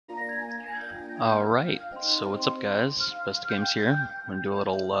Alright, so what's up guys? bestatgames here. I'm gonna do a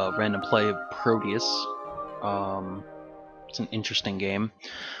little random play of Proteus. It's an interesting game.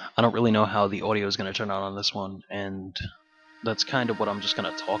 I don't really know how the audio is gonna turn out on this one, and that's kind of what I'm just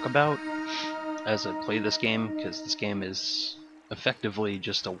gonna talk about as I play this game, because this game is effectively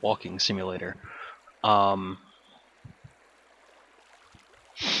just a walking simulator.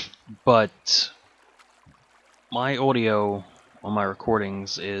 But my audio on my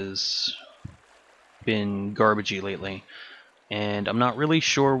recordings is been garbagey lately, and I'm not really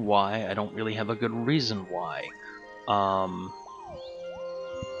sure why. I don't really have a good reason why.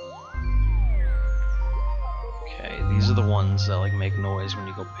 Okay, these are the ones that like make noise when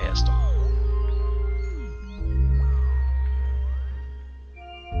you go past them.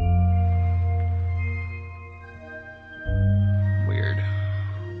 Weird.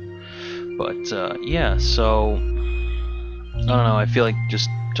 But yeah, so I don't know, I feel like just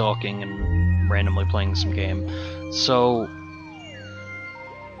talking and randomly playing some game. So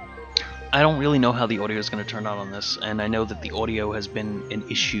I don't really know how the audio is going to turn out on this, and I know that the audio has been an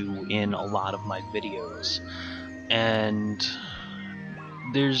issue in a lot of my videos. And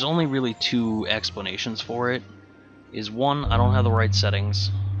there's only really two explanations for it. Is one, I don't have the right settings,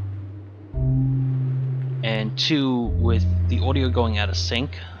 and two, with the audio going out of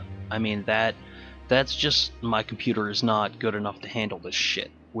sync, I mean that's just my computer is not good enough to handle this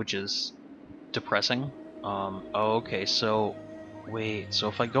shit, which is depressing. Okay, so wait, so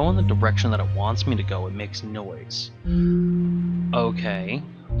if I go in the direction that it wants me to go, it makes noise. Okay,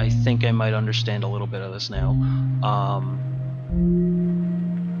 I think I might understand a little bit of this now.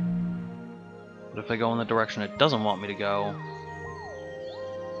 But if I go in the direction it doesn't want me to go,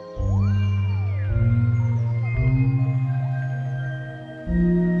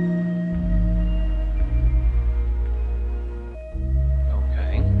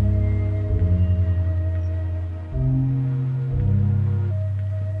 okay.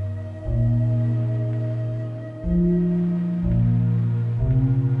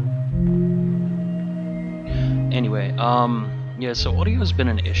 Anyway, yeah, so audio's been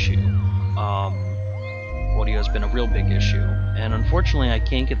an issue. Audio's been a real big issue, and unfortunately I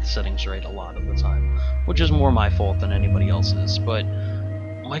can't get the settings right a lot of the time, which is more my fault than anybody else's, but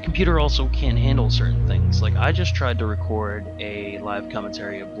my computer also can't handle certain things. Like, I just tried to record a live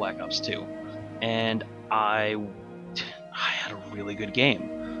commentary of Black Ops 2, and I had a really good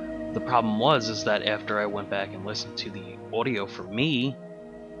game. The problem was that after I went back and listened to the audio for me,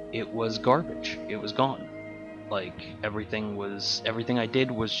 it was garbage. It was gone. Like, everything I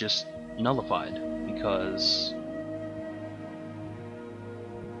did was just nullified, because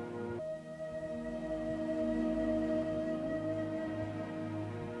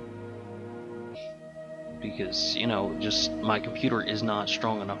you know, just my computer is not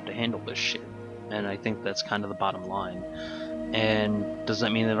strong enough to handle this shit, and I think that's kind of the bottom line. And does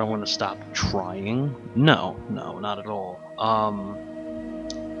that mean that I want to stop trying? No, not at all.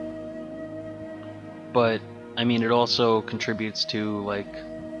 But I mean, it also contributes to like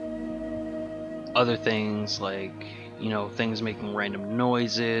other things, like, you know, things making random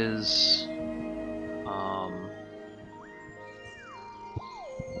noises.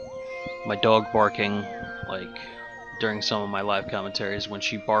 My dog barking, like during some of my live commentaries, when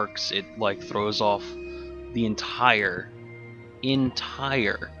she barks, it like throws off the entire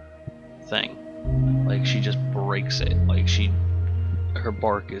thing. Like, she just breaks it. Like, her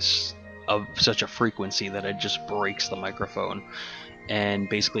bark is of such a frequency that it just breaks the microphone, and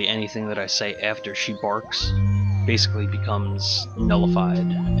basically anything that I say after she barks basically becomes nullified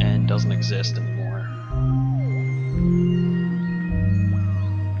and doesn't exist anymore.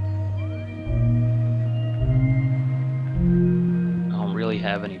 I don't really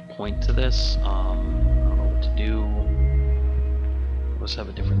have any point to this. I don't know what to do. Let's have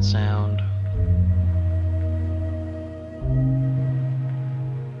a different sound.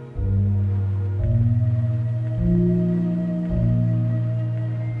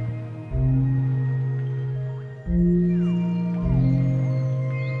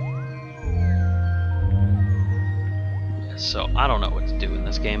 So I don't know what to do in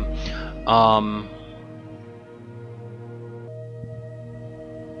this game.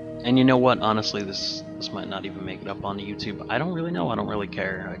 And you know what? Honestly, this might not even make it up on the YouTube. I don't really know. I don't really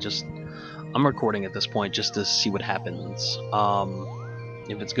care. I'm recording at this point just to see what happens.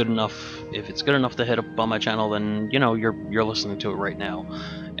 If it's good enough to hit up on my channel, then you know you're listening to it right now,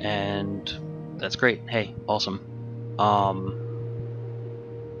 and that's great. Hey, awesome.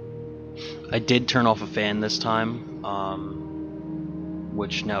 I did turn off a fan this time,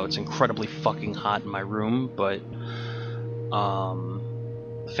 which now it's incredibly fucking hot in my room, but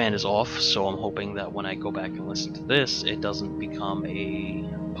The fan is off, so I'm hoping that when I go back and listen to this, it doesn't become a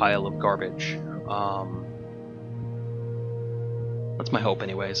pile of garbage. That's my hope,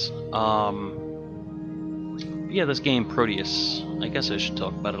 anyways. Yeah, this game, Proteus. I guess I should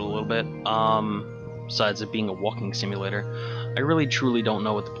talk about it a little bit. Besides it being a walking simulator, I really truly don't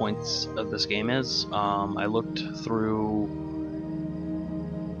know what the points of this game is. I looked through.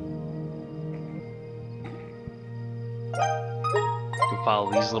 You can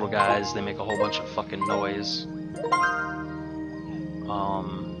follow these little guys. They make a whole bunch of fucking noise.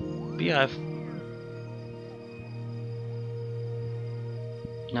 But yeah,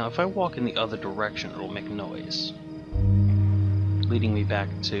 now if I walk in the other direction, it'll make noise, leading me back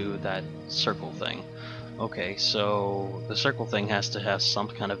to that circle thing. Okay, so the circle thing has to have some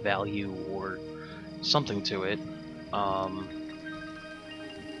kind of value or something to it.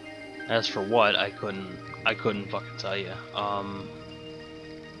 As for what, I couldn't fucking tell you. I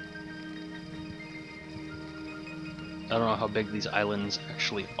don't know how big these islands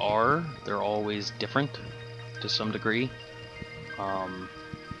actually are. They're always different to some degree.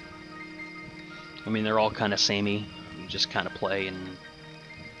 I mean, they're all kind of samey. You just kind of play and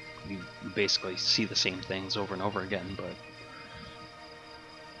you basically see the same things over and over again, but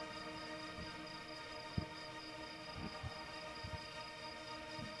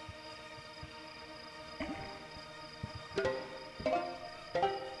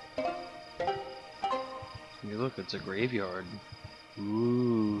look, it's a graveyard.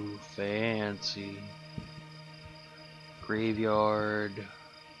 Ooh, fancy. Graveyard.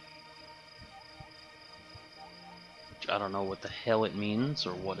 I don't know what the hell it means,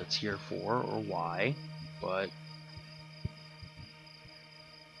 or what it's here for, or why, but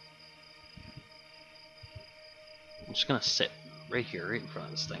I'm just gonna sit right here, right in front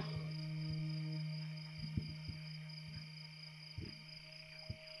of this thing.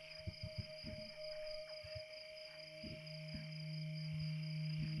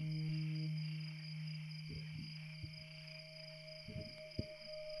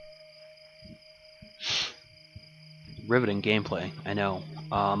 Riveting gameplay, I know.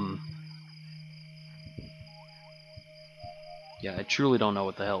 Yeah, I truly don't know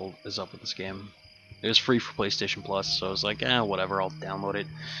what the hell is up with this game. It was free for PlayStation Plus, so I was like, whatever, I'll download it.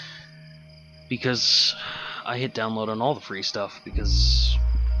 Because I hit download on all the free stuff, because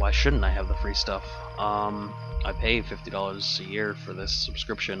why shouldn't I have the free stuff? I pay $50 a year for this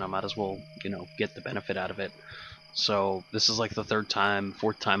subscription, I might as well, get the benefit out of it. So this is like the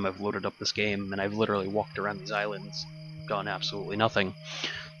fourth time I've loaded up this game, and I've literally walked around these islands, done absolutely nothing,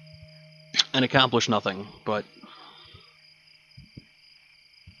 and accomplished nothing, but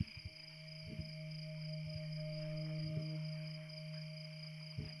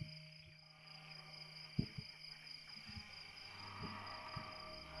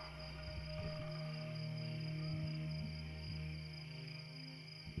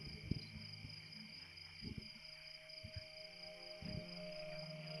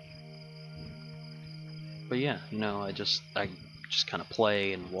yeah, I just kind of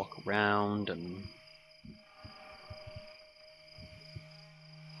play and walk around, and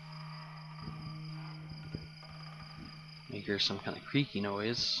I hear some kind of creaky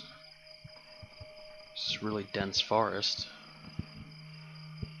noise. It's really dense forest.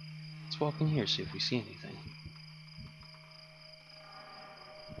 Let's walk in here, see if we see anything.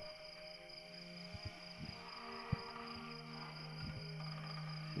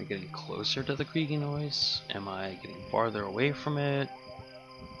 Am I getting closer to the creaky noise? Am I getting farther away from it?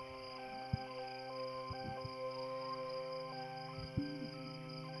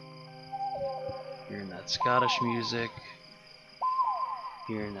 Hearing that Scottish music.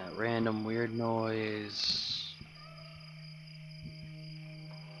 Hearing that random weird noise.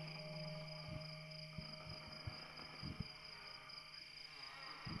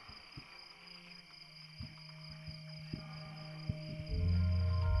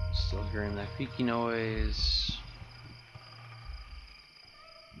 Still hearing that creaky noise.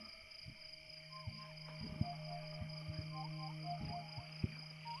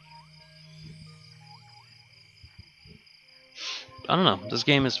 I don't know, this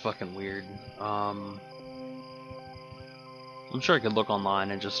game is fucking weird. I'm sure I could look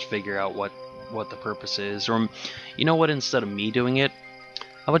online and just figure out what the purpose is, or you know what, instead of me doing it,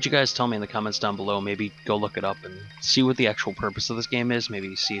 how about you guys tell me in the comments down below, maybe go look it up and see what the actual purpose of this game is,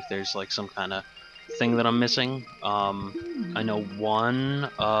 maybe see if there's like some kind of thing that I'm missing. I know one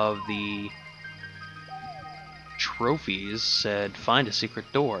of the trophies said find a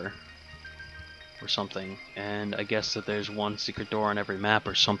secret door or something, and I guess that there's one secret door on every map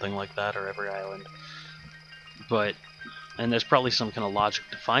or something like that, or every island. But And there's probably some kind of logic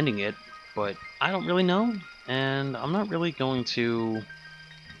to finding it, but I don't really know, and I'm not really going to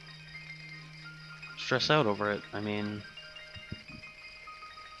stress out over it. I mean,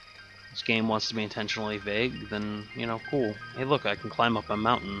 this game wants to be intentionally vague, then, you know, cool. Hey look, I can climb up a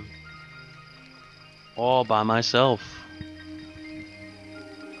mountain. All by myself.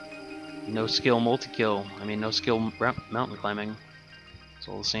 No skill multi-kill. I mean, no skill mountain climbing. It's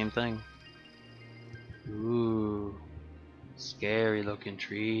all the same thing. Ooh. Scary looking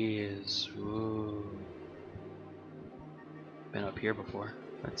trees. Ooh. Been up here before.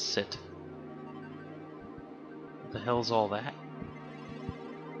 Let's sit. What the hell's all that?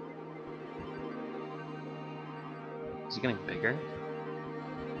 Is it getting bigger?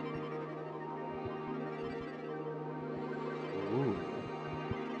 Ooh.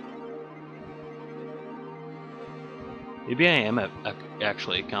 Maybe I am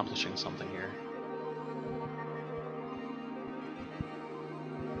actually accomplishing something here.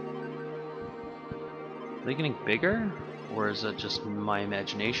 Are they getting bigger? Or is it just my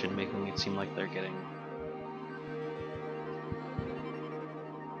imagination making it seem like they're getting...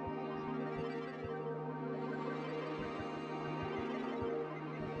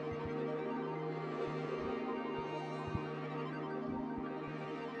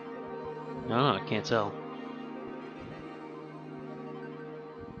 No, I can't tell.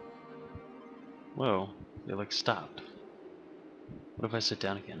 Whoa, they like stopped. What if I sit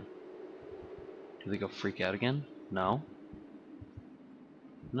down again? Do they go freak out again? No?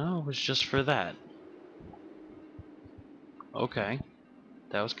 No, it was just for that. Okay.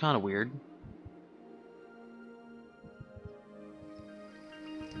 That was kind of weird.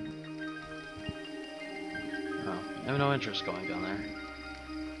 Oh, I have no interest going down there.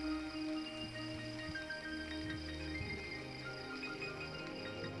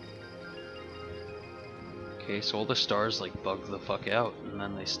 Okay, so all the stars like bugged the fuck out and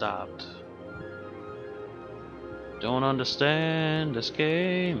then they stopped. Don't understand this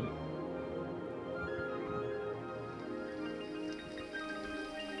game.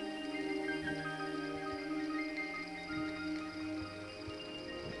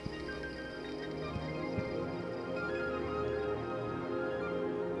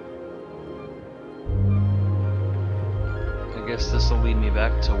 I guess this will lead me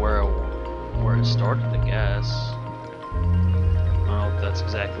back to where it started, I guess. I don't know if that's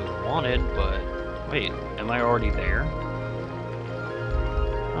exactly what I wanted, but wait, am I already there?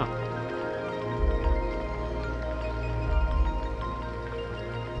 Huh.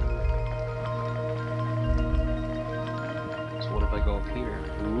 So what if I go up here?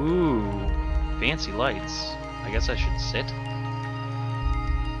 Ooh, fancy lights. I guess I should sit.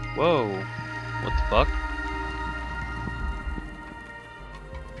 Whoa, what the fuck?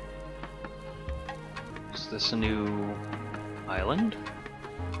 Is this a new island?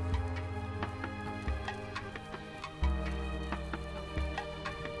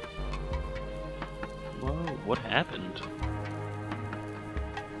 Whoa, what happened?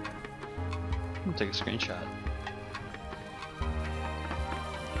 I'm gonna take a screenshot.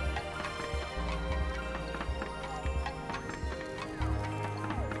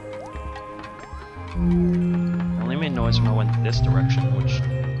 I only made noise when I went this direction, which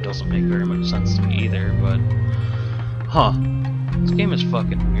doesn't make very much sense to me either, but... Huh. This game is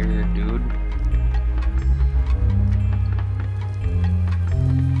fucking weird, dude.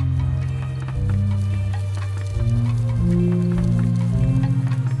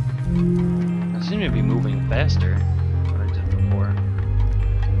 I seem to be moving faster than I did before.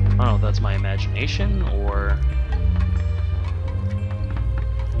 I don't know if that's my imagination, or...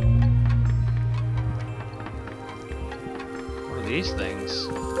 What are these things?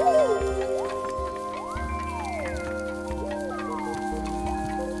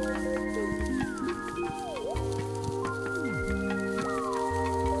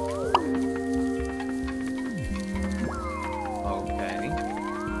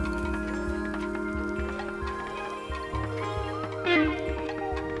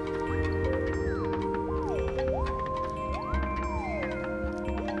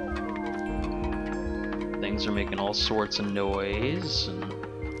 Things are making all sorts of noise and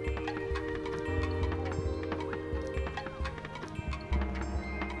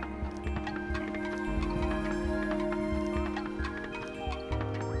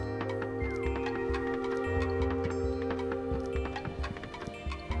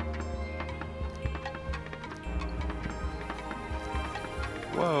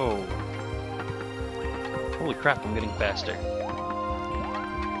whoa. Holy crap, I'm getting faster.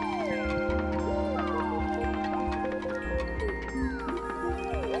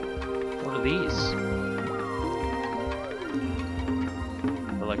 These.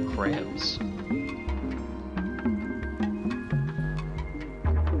 crabs.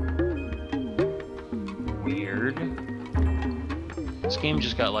 Weird. This game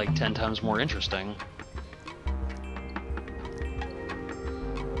just got like 10 times more interesting.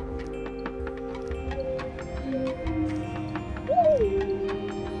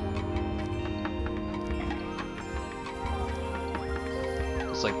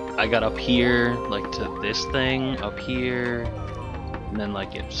 It's like I got up here, like to this thing up here, and then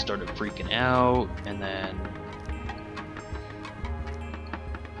like it started freaking out, and then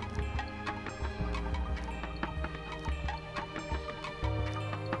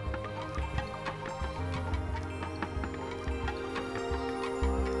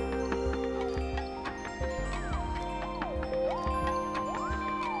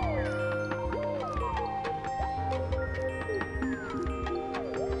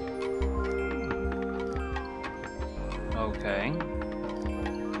okay.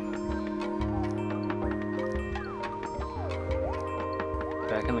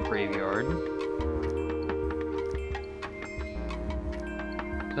 Back in the graveyard.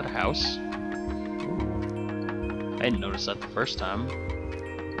 Is that a house? Ooh. I didn't notice that the first time.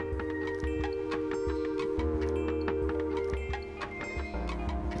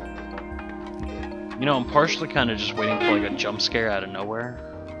 You know, I'm partially kind of just waiting for like a jump scare out of nowhere.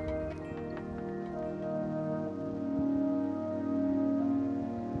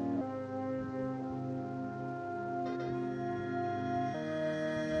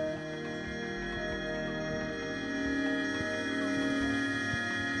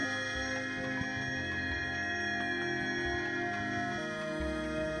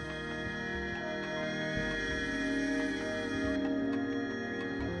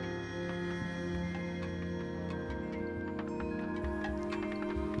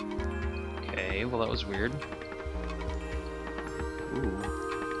 Okay, well that was weird. Ooh.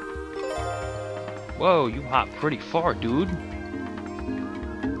 Whoa, you hop pretty far, dude.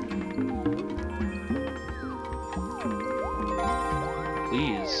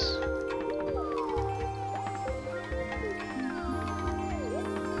 Please.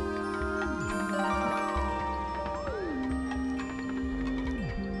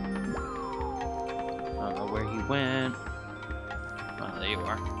 I don't know where he went. Oh, there you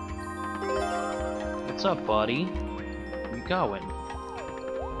are. What's up, buddy? Where you going?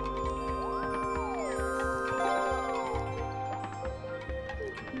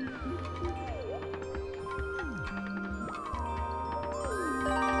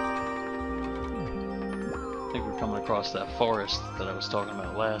 I think we're coming across that forest that I was talking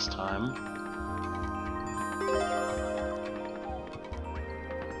about last time.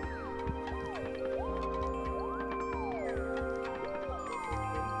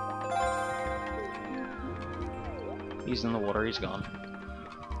 He's in the water, he's gone.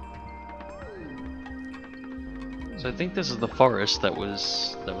 So I think this is the forest that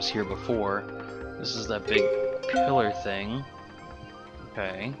was here before. This is that big pillar thing.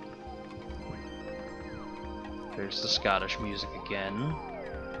 Okay. There's the Scottish music again.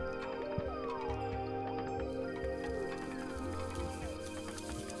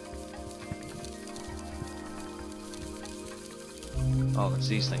 Oh, it's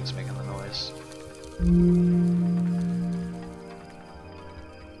these things making the noise.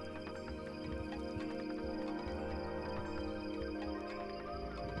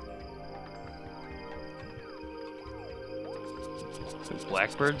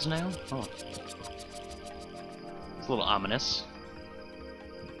 Blackbirds now? Oh. It's a little ominous.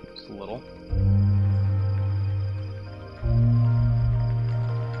 Just a little.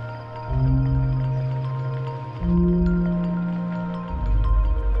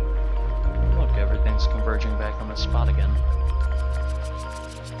 Look, everything's converging back on the spot again.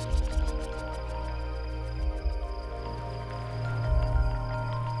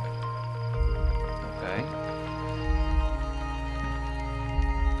 Okay.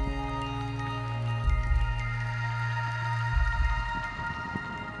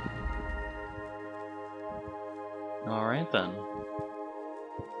 Alright then.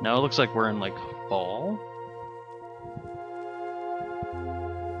 Now it looks like we're in like fall.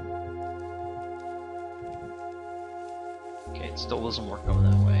 Okay, it still doesn't work going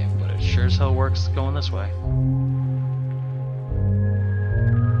that way, but it sure as hell works going this way.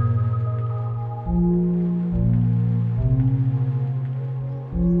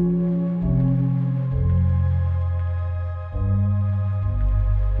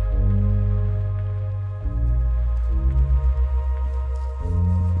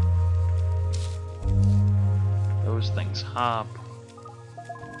 Those things hop.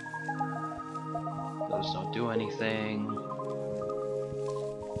 Those don't do anything.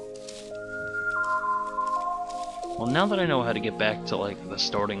 Well, now that I know how to get back to, like, the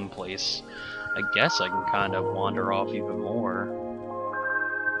starting place, I guess I can kind of wander off even more.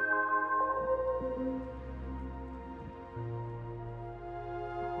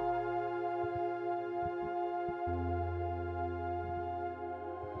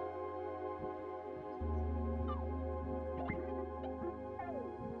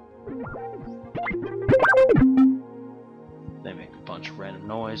 They make a bunch of random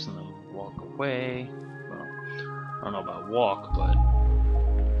noise and then walk away. Well, I don't know about walk, but...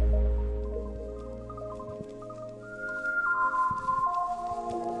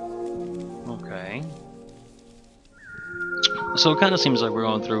 Okay. So it kind of seems like we're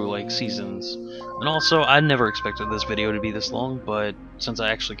going through, like, seasons. And also, I never expected this video to be this long, but since I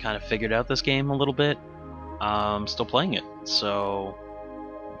actually kind of figured out this game a little bit, I'm still playing it. So,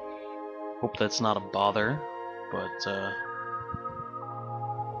 hope that's not a bother, but,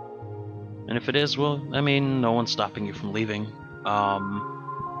 and if it is, well, I mean, no one's stopping you from leaving.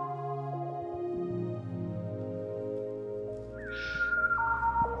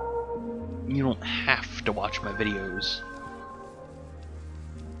 You don't have to watch my videos.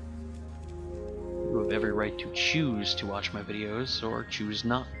 You have every right to choose to watch my videos, or choose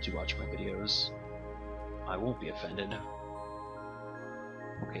not to watch my videos. I won't be offended.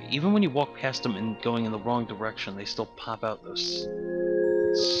 Okay, even when you walk past them and going in the wrong direction, they still pop out those,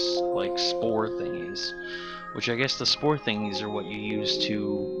 like, spore thingies. Which I guess the spore thingies are what you use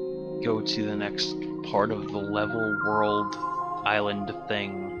to go to the next part of the level, world, island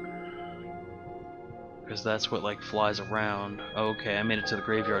thing. Because that's what, like, flies around. Okay, I made it to the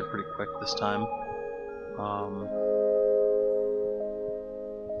graveyard pretty quick this time.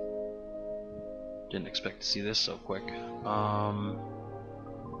 Didn't expect to see this so quick.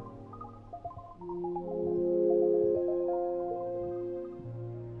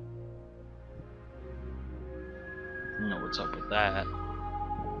 Know what's up with that.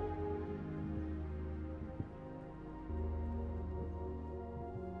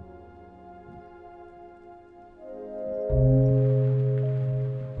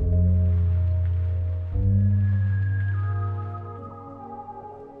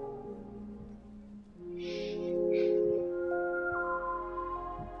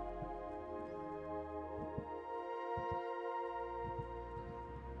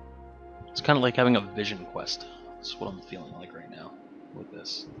 It's kind of like having a vision quest. That's what I'm feeling like right now with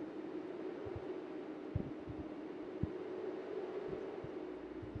this.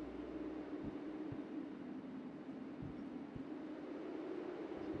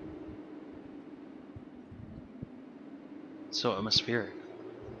 So atmospheric.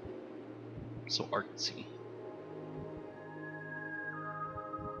 So artsy.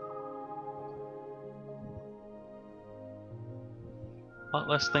 A lot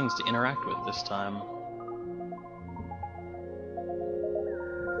less things to interact with this time.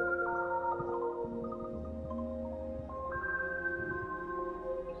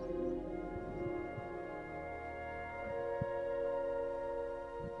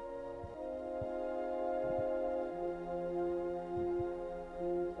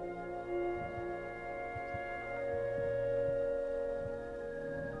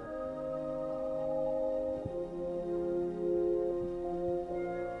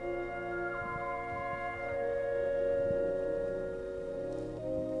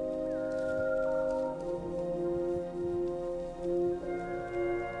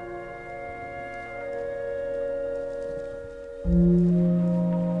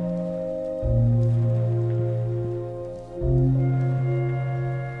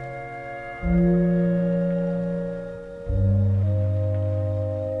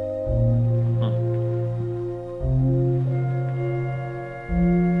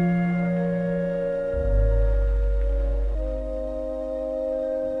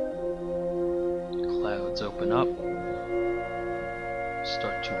 Clouds open up.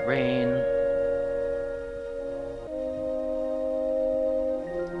 Start to rain.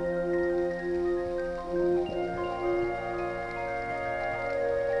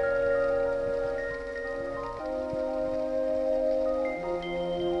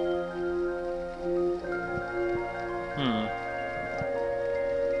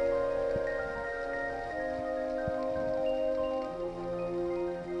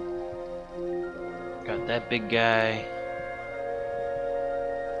 Got that big guy.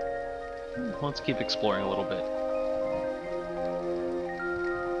 Let's keep exploring a little bit.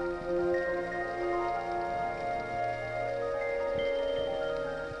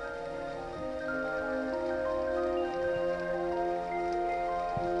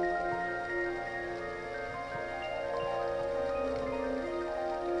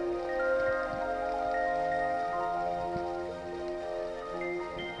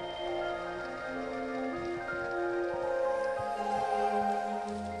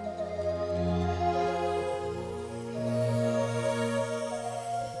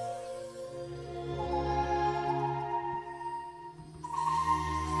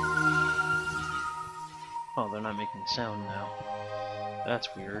 not making sound now.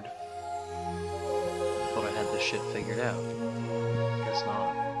 That's weird. Thought I had this shit figured out. Guess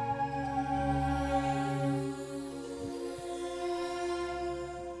not.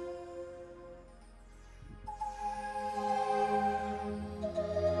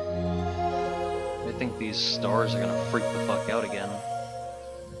 I think these stars are gonna freak the fuck out again.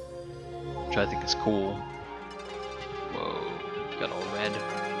 Which I think is cool. Whoa, got all red.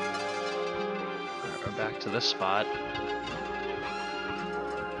 Alright, we're back to this spot.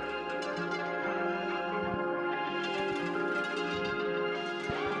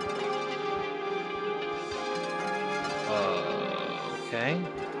 Okay.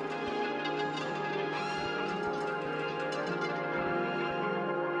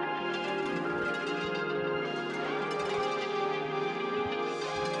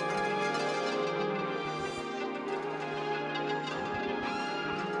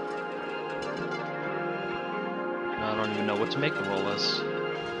 I don't even know what to make of all this.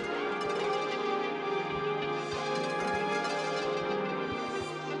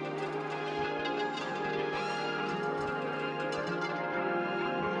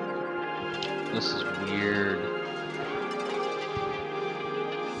 This is weird.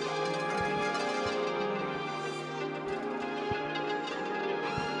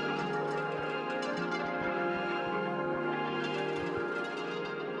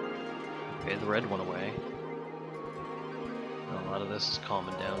 Okay, the red went away. A lot of this is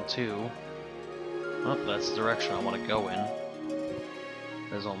calming down too. Oh, that's the direction I want to go in.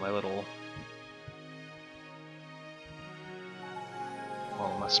 There's all my little...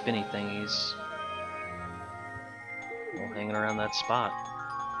 all my spinny thingies. All hanging around that spot.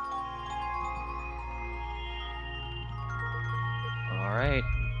 Alright,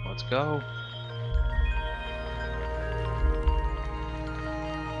 let's go.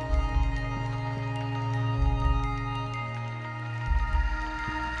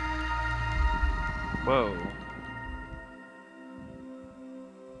 Whoa.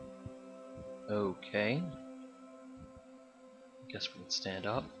 Okay. Guess we can stand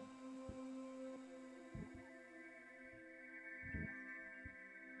up.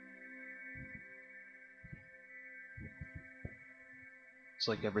 It's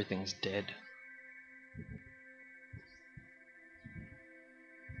like everything's dead.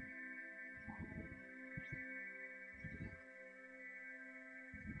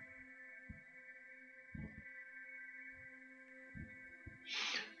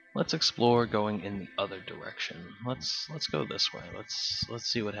 Let's explore going in the other direction. Let's go this way. Let's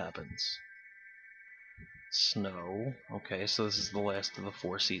see what happens. Snow. Okay, so this is the last of the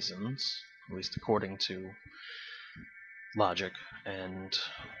 4 seasons, at least according to logic and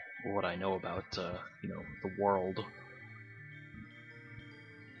what I know about you know, the world.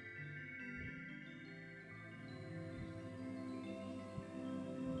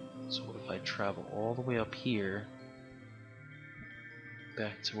 So what if I travel all the way up here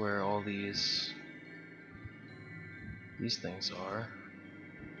back to where all these things are?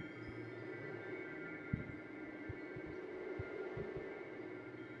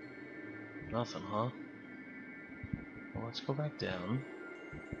 Nothing, huh? Well, let's go back down.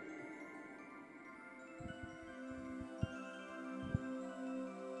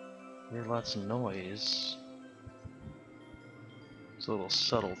 Hear lots of noise. These little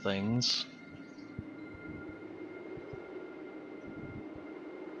subtle things.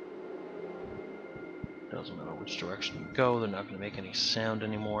 Doesn't matter which direction you go, they're not going to make any sound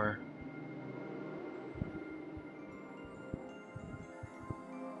anymore.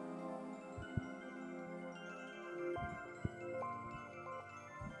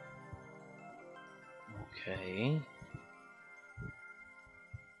 Okay.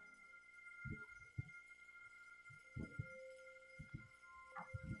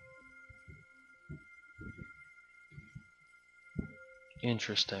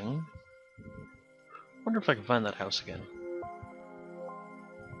 Interesting. Wonder if I can find that house again.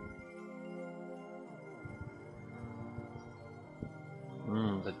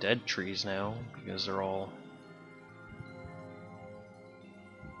 The dead trees now, because they're all...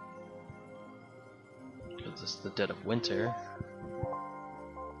 because it's the dead of winter.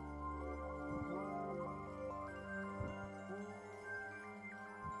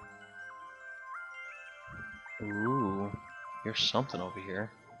 Ooh, here's something over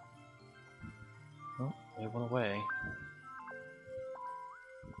here. Oh, they went away.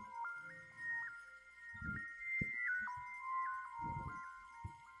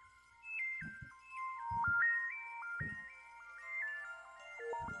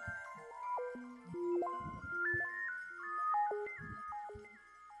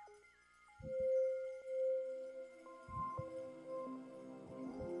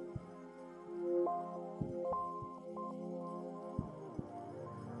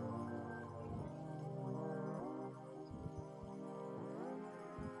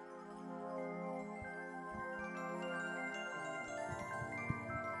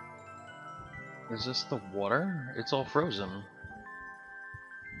 Is this the water? It's all frozen.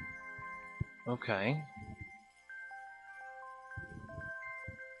 Okay.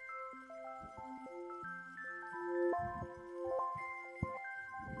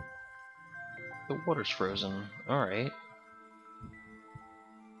 The water's frozen. Alright.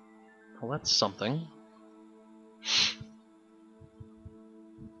 Well, that's something.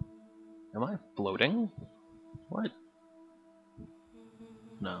 Am I floating? What?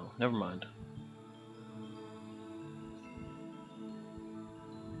 No, never mind.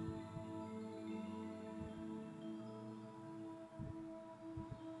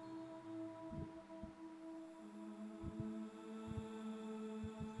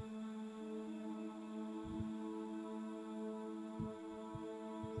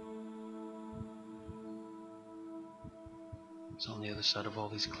 It's on the other side of all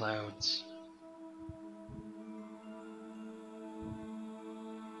these clouds.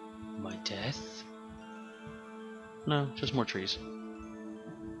 My death? No, just more trees.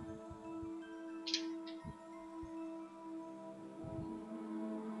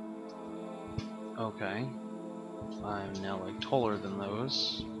 Okay. I'm now like taller than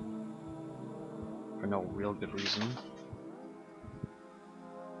those. For no real good reason.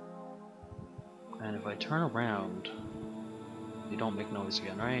 And if I turn around, they don't make noise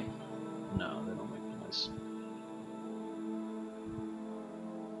again, right? No, they don't make noise.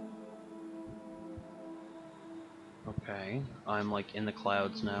 Okay, I'm like in the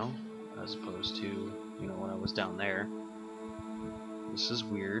clouds now, as opposed to, you know, when I was down there. This is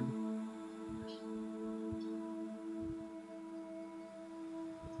weird.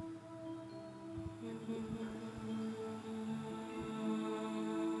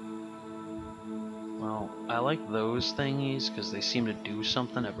 Well, I like those thingies because they seem to do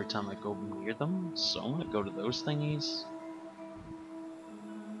something every time I go near them, so I'm gonna go to those thingies.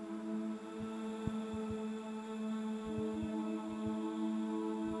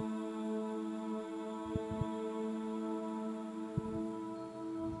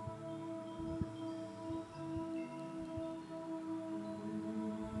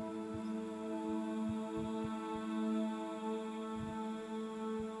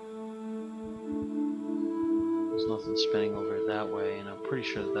 There's nothing spinning over that way, and I'm pretty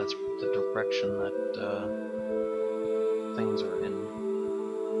sure that that's the direction that things are in.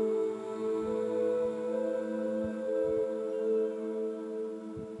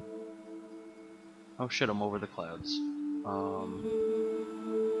 Oh shit, I'm over the clouds.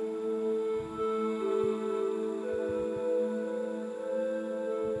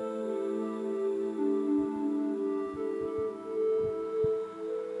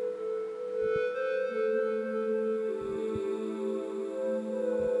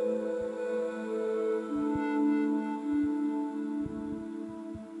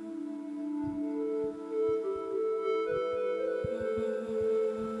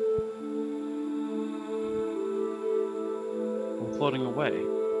 I'm floating away.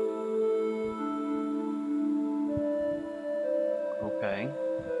 Okay.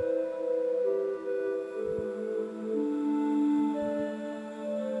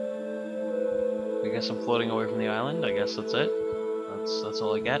 I guess I'm floating away from the island. I guess that's it. That's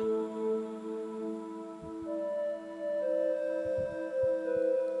all I get.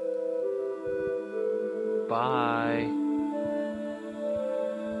 Bye.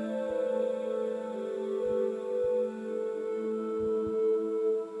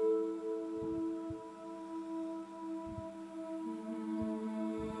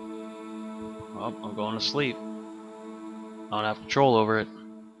 Well, I'm going to sleep. I don't have control over it.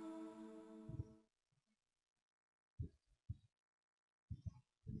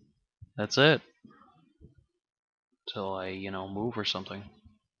 That's it. Till I, you know, move or something.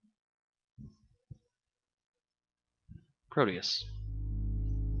 Proteus.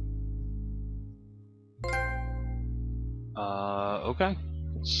 Okay.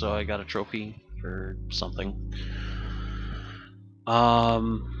 So I got a trophy for something.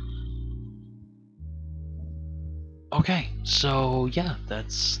 Okay, so yeah,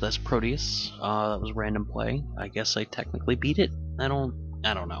 that's Proteus. That was random play. I guess I technically beat it. I don't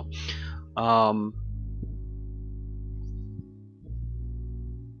know. I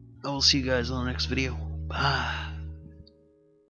will see you guys on the next video. Bye.